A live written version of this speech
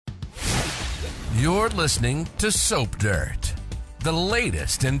You're listening to Soap Dirt, the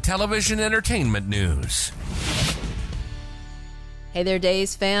latest in television entertainment news. Hey there,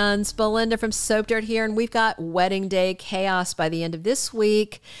 Days fans. Belinda from Soap Dirt here, and we've got wedding day chaos by the end of this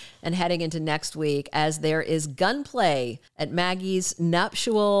week and heading into next week as there is gunplay at Maggie's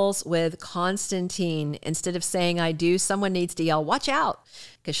nuptials with Konstantin. Instead of saying I do, someone needs to yell, watch out,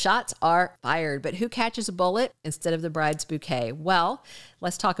 because shots are fired. But who catches a bullet instead of the bride's bouquet? Well,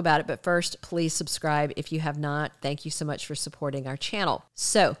 let's talk about it. But first, please subscribe if you have not. Thank you so much for supporting our channel.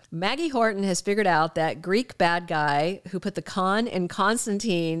 So Maggie Horton has figured out that Greek bad guy who put the con in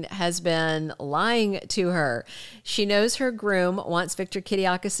Konstantin has been lying to her. She knows her groom wants Victor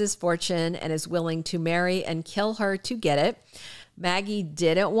Kiriakis' fortune and is willing to marry and kill her to get it. Maggie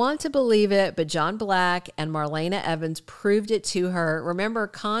didn't want to believe it, but John Black and Marlena Evans proved it to her. Remember,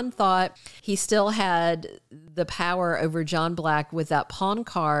 Khan thought he still had the power over John Black with that pawn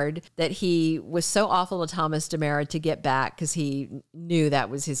card that he was so awful to Thomas DeMera to get back because he knew that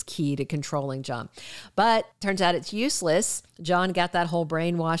was his key to controlling John. But turns out it's useless. John got that whole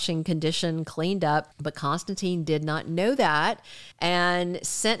brainwashing condition cleaned up, but Konstantin did not know that and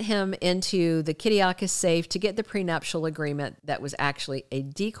sent him into the Kiriakis safe to get the prenuptial agreement that was actually a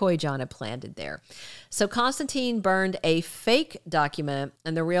decoy John had planted there. So Konstantin burned a fake document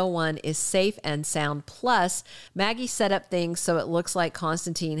and the real one is safe and sound. Plus, Maggie set up things so it looks like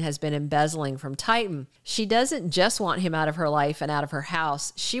Konstantin has been embezzling from Titan. She doesn't just want him out of her life and out of her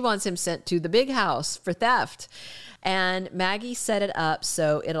house. She wants him sent to the big house for theft. And Maggie set it up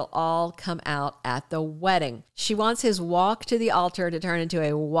so it'll all come out at the wedding. She wants his walk to the altar to turn into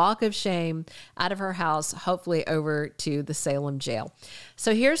a walk of shame out of her house, hopefully over to the Salem jail.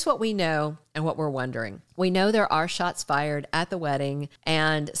 So here's what we know and what we're wondering. We know there are shots fired at the wedding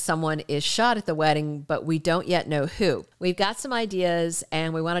and someone is shot at the wedding, but we don't yet know who. We've got some ideas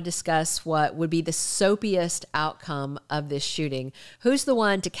and we want to discuss what would be the soapiest outcome of this shooting. Who's the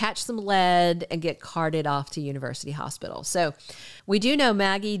one to catch some lead and get carted off to University Hospital? So we do know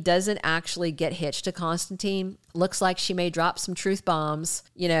Maggie doesn't actually get hitched to Konstantin. Looks like she may drop some truth bombs,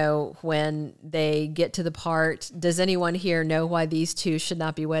 you know, when they get to the part, does anyone here know why these two should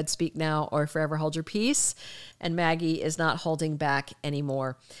not be wed? Speak now or forever hold your peace. And Maggie is not holding back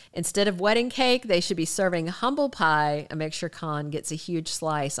anymore. Instead of wedding cake, they should be serving humble pie and make sure Khan gets a huge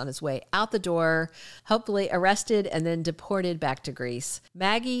slice on his way out the door, hopefully arrested and then deported back to Greece.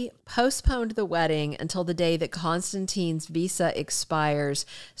 Maggie postponed the wedding until the day that Konstantin's visa expires,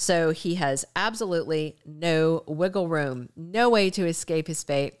 so he has absolutely no wiggle room, no way to escape his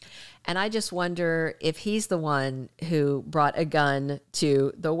fate. And I just wonder if he's the one who brought a gun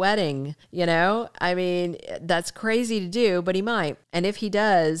to the wedding, you know? I mean, that's crazy to do, but he might. And if he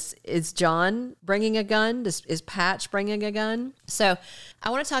does, is John bringing a gun? Is Patch bringing a gun? So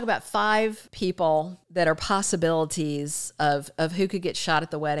I want to talk about 5 people that are possibilities of who could get shot at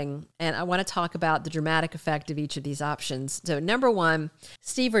the wedding. And I want to talk about the dramatic effect of each of these options. So number 1,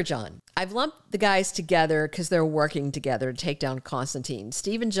 Steve or John. I've lumped the guys together because they're working together to take down Konstantin.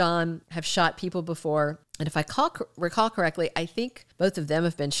 Steve and John have shot people before. And if I recall correctly, I think both of them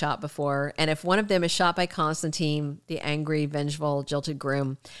have been shot before. And if one of them is shot by Konstantin, the angry, vengeful, jilted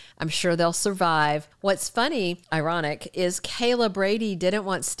groom, I'm sure they'll survive. What's funny, ironic, is Kayla Brady didn't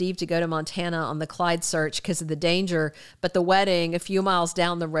want Steve to go to Montana on the Clyde search because of the danger, but the wedding a few miles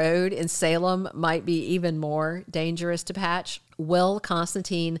down the road in Salem might be even more dangerous to Patch. Will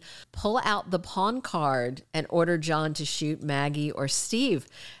Konstantin pull out the pawn card and order John to shoot Maggie or Steve?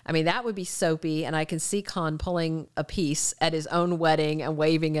 I mean, that would be soapy, and I can see Khan pulling a piece at his own wedding and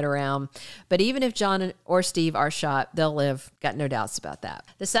waving it around. But even if John or Steve are shot, they'll live. Got no doubts about that.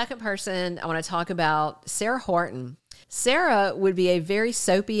 The second person I want to talk about, Sarah Horton. Sarah would be a very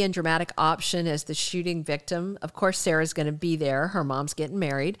soapy and dramatic option as the shooting victim. Of course, Sarah's going to be there. Her mom's getting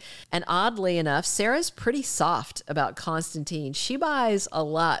married. And oddly enough, Sarah's pretty soft about Konstantin. She buys a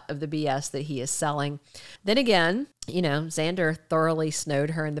lot of the BS that he is selling. Then again, you know, Xander thoroughly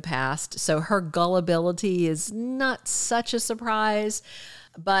snowed her in the past, so her gullibility is not such a surprise.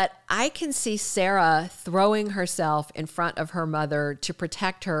 But I can see Sarah throwing herself in front of her mother to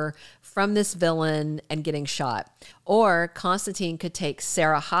protect her from this villain and getting shot. Or Konstantin could take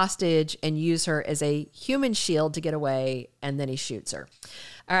Sarah hostage and use her as a human shield to get away, and then he shoots her.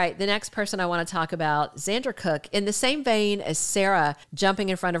 All right, the next person I want to talk about, Xander Cook. In the same vein as Sarah jumping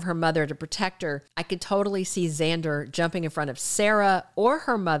in front of her mother to protect her, I could totally see Xander jumping in front of Sarah or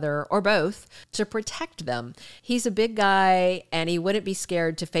her mother, or both, to protect them. He's a big guy, and he wouldn't be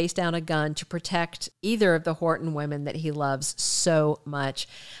scared to face down a gun to protect either of the Horton women that he loves so much.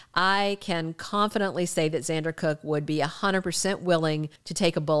 I can confidently say that Xander Cook would be 100% willing to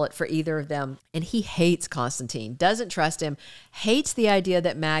take a bullet for either of them. And he hates Konstantin, doesn't trust him, hates the idea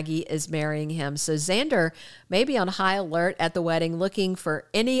that Maggie is marrying him. So Xander may be on high alert at the wedding, looking for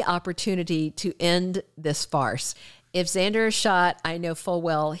any opportunity to end this farce. If Xander is shot, I know full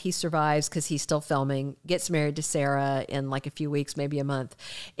well he survives because he's still filming, gets married to Sarah in like a few weeks, maybe a month.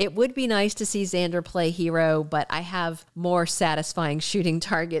 It would be nice to see Xander play hero, but I have more satisfying shooting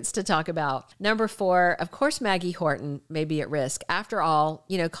targets to talk about. Number 4, of course, Maggie Horton may be at risk. After all,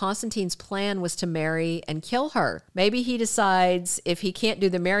 Konstantin's plan was to marry and kill her. Maybe he decides if he can't do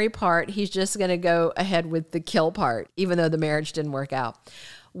the marry part, he's just going to go ahead with the kill part, even though the marriage didn't work out.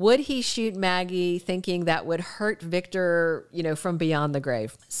 Would he shoot Maggie thinking that would hurt Victor, from beyond the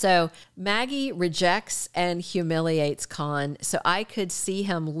grave? So Maggie rejects and humiliates Con. So I could see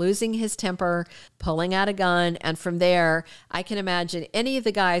him losing his temper, pulling out a gun. And from there, I can imagine any of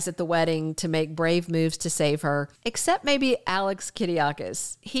the guys at the wedding to make brave moves to save her, except maybe Alex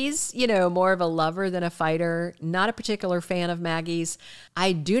Kidiakis. He's, more of a lover than a fighter, not a particular fan of Maggie's.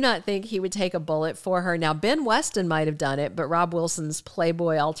 I do not think he would take a bullet for her. Now, Ben Weston might have done it, but Rob Wilson's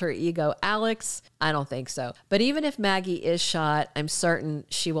Playboy alter ego Alex, I don't think so. But even if Maggie is shot, I'm certain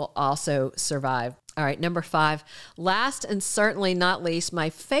she will also survive. All right, number 5. Last and certainly not least,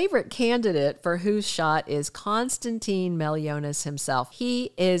 my favorite candidate for who's shot is Konstantin Meleounis himself.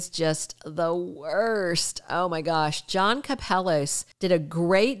 He is just the worst. Oh my gosh. John Kapelos did a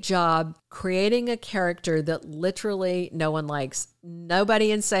great job creating a character that literally no one likes.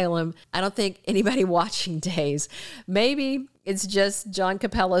 Nobody in Salem. I don't think anybody watching Days. Maybe it's just John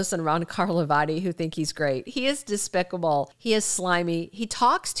Kapelos and Ron Carlivati who think he's great. He is despicable. He is slimy. He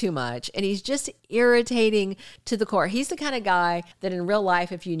talks too much, and he's just irritating to the core. He's the kind of guy that in real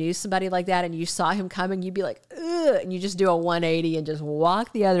life, if you knew somebody like that and you saw him coming, you'd be like, ugh, and you just do a 180 and just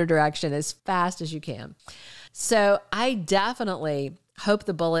walk the other direction as fast as you can. So I definitely hope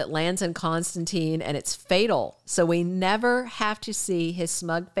the bullet lands in Konstantin and it's fatal, so we never have to see his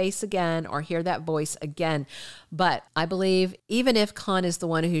smug face again or hear that voice again. But I believe even if Con is the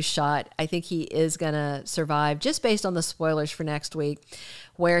one who's shot, I think he is going to survive, just based on the spoilers for next week,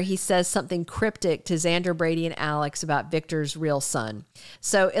 where he says something cryptic to Xander, Brady, and Alex about Victor's real son.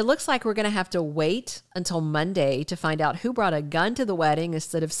 So it looks like we're going to have to wait until Monday to find out who brought a gun to the wedding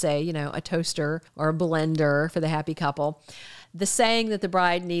instead of, say, a toaster or a blender for the happy couple. The saying that the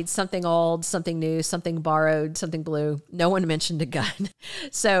bride needs something old, something new, something borrowed, something blue. No one mentioned a gun.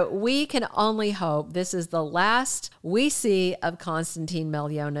 So we can only hope this is the last we see of Konstantin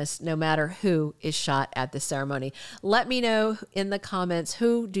Meleounis, no matter who is shot at the ceremony. Let me know in the comments,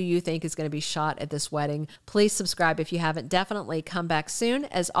 who do you think is going to be shot at this wedding? Please subscribe if you haven't. Definitely come back soon.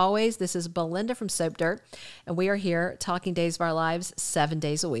 As always, this is Belinda from Soap Dirt, and we are here talking Days of Our Lives 7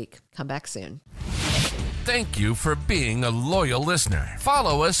 days a week. Come back soon. Thank you for being a loyal listener.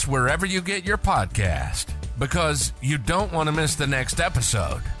 Follow us wherever you get your podcast, because you don't want to miss the next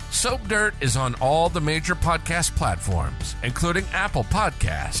episode. Soap Dirt is on all the major podcast platforms, including Apple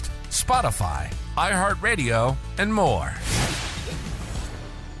Podcast, Spotify, iHeartRadio, and more.